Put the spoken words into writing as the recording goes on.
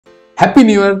Happy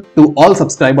New Year to all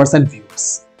subscribers and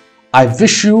viewers. I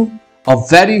wish you a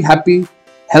very happy,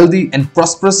 healthy and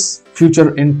prosperous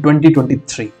future in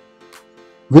 2023.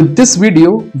 With this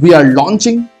video, we are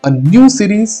launching a new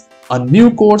series, a new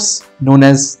course known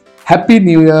as Happy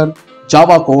New Year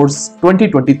Java Course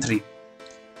 2023.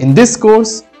 In this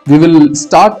course, we will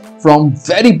start from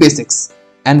very basics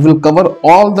and will cover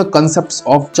all the concepts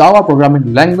of Java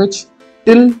programming language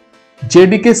till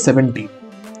JDK 17.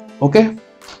 Okay?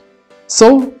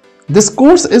 So, this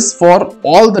course is for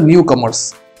all the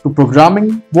newcomers to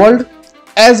programming world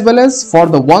as well as for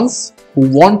the ones who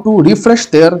want to refresh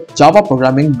their Java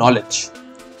programming knowledge.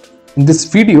 In this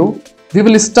video, we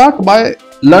will start by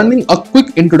learning a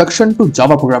quick introduction to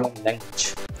Java programming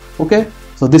language. Okay,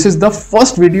 so this is the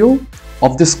first video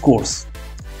of this course.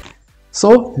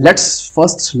 So let's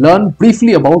first learn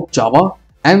briefly about Java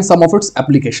and some of its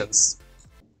applications.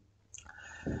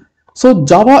 So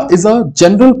Java is a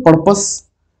general purpose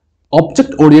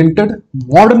object-oriented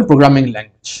modern programming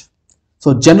language.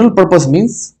 So general purpose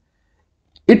means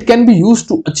it can be used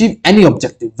to achieve any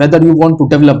objective, whether you want to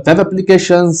develop web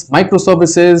applications,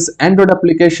 microservices, Android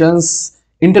applications,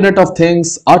 Internet of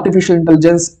Things, artificial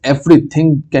intelligence,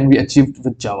 everything can be achieved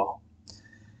with Java.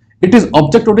 It is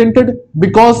object-oriented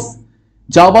because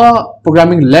Java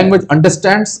programming language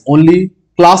understands only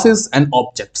classes and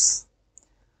objects.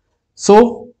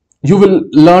 So you will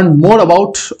learn more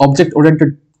about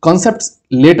object-oriented concepts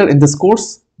later in this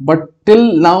course, but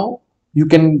till now you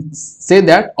can say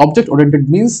that object-oriented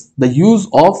means the use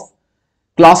of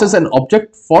classes and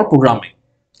objects for programming.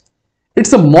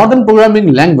 It's a modern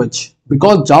programming language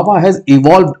because Java has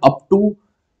evolved up to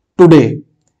today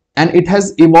and it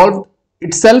has evolved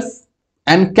itself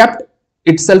and kept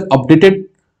itself updated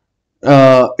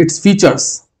its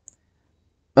features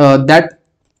that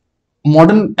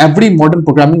every modern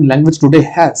programming language today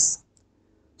has.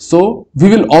 So we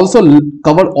will also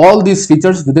cover all these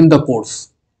features within the course.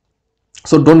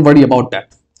 So don't worry about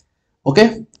that.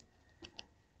 Okay.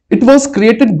 It was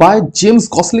created by James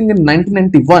Gosling in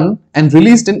 1991 and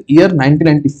released in year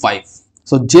 1995.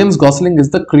 So James Gosling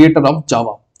is the creator of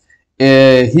Java.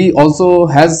 He also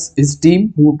has his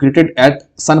team who created at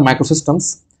Sun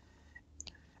Microsystems.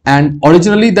 And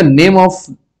originally the name of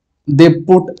they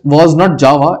put was not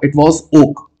Java, it was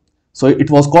Oak. So it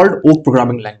was called Oak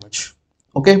programming language.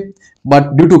 Okay.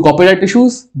 But due to copyright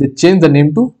issues, they changed the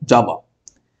name to Java.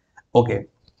 Okay.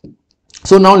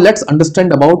 So now let's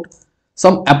understand about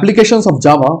some applications of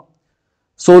Java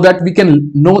so that we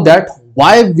can know that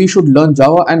why we should learn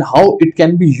Java and how it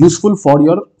can be useful for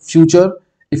your future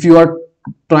if you are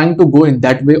trying to go in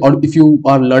that way or if you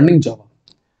are learning Java.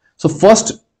 So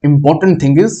first important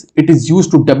thing is it is used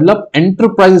to develop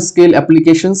enterprise scale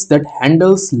applications that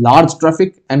handles large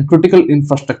traffic and critical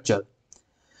infrastructure.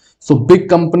 So big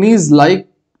companies like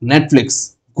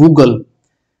Netflix, Google,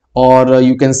 or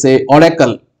you can say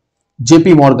Oracle,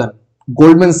 JP Morgan,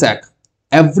 Goldman Sachs,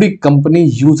 every company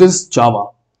uses Java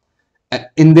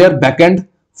in their backend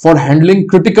for handling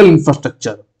critical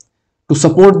infrastructure, to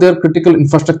support their critical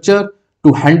infrastructure,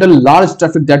 to handle large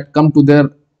traffic that come to their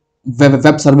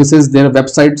web services, their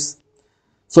websites.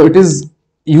 So it is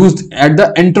used at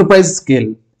the enterprise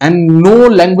scale and no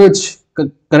language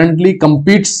currently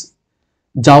competes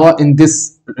Java in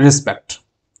this respect.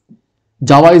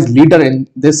 Java is leader in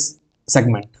this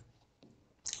segment.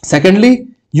 Secondly,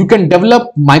 you can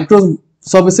develop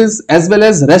microservices as well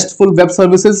as RESTful web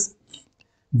services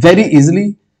very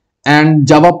easily, and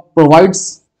Java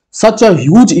provides such a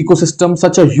huge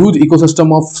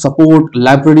ecosystem of support,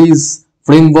 libraries,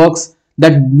 frameworks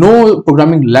that no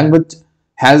programming language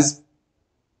has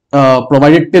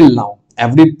provided till now.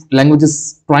 Every language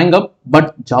is trying up,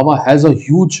 but Java has a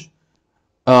huge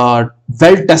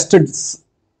well-tested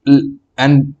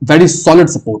and very solid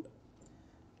support.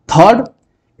 Third,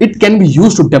 it can be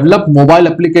used to develop mobile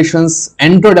applications,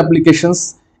 Android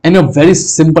applications in a very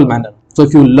simple manner. So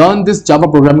if you learn this Java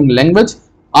programming language,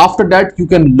 after that you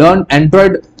can learn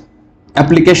Android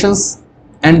applications,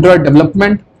 Android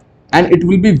development, and it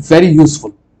will be very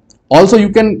useful. Also, you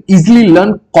can easily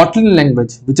learn Kotlin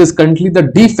language, which is currently the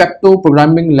de facto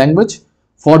programming language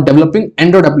for developing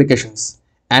Android applications.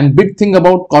 And big thing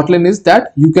about Kotlin is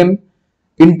that you can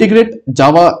integrate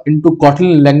Java into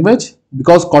Kotlin language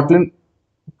because Kotlin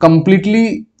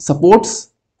completely supports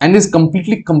and is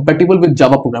completely compatible with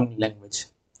Java programming language.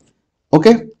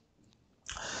 Okay.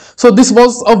 So this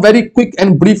was a very quick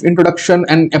and brief introduction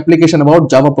and application about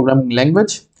Java programming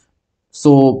language.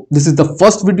 So this is the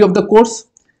first video of the course.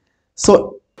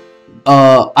 So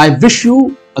I wish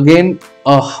you again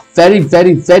a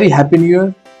very happy new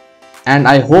year, and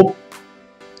I hope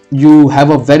you have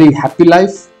a very happy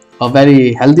life, a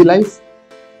very healthy life.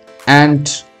 And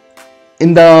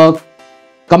in the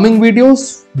coming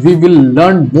videos, we will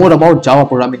learn more about Java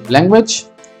programming language.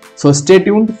 So stay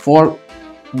tuned for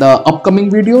the upcoming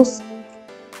videos.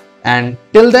 And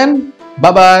till then,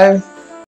 bye bye.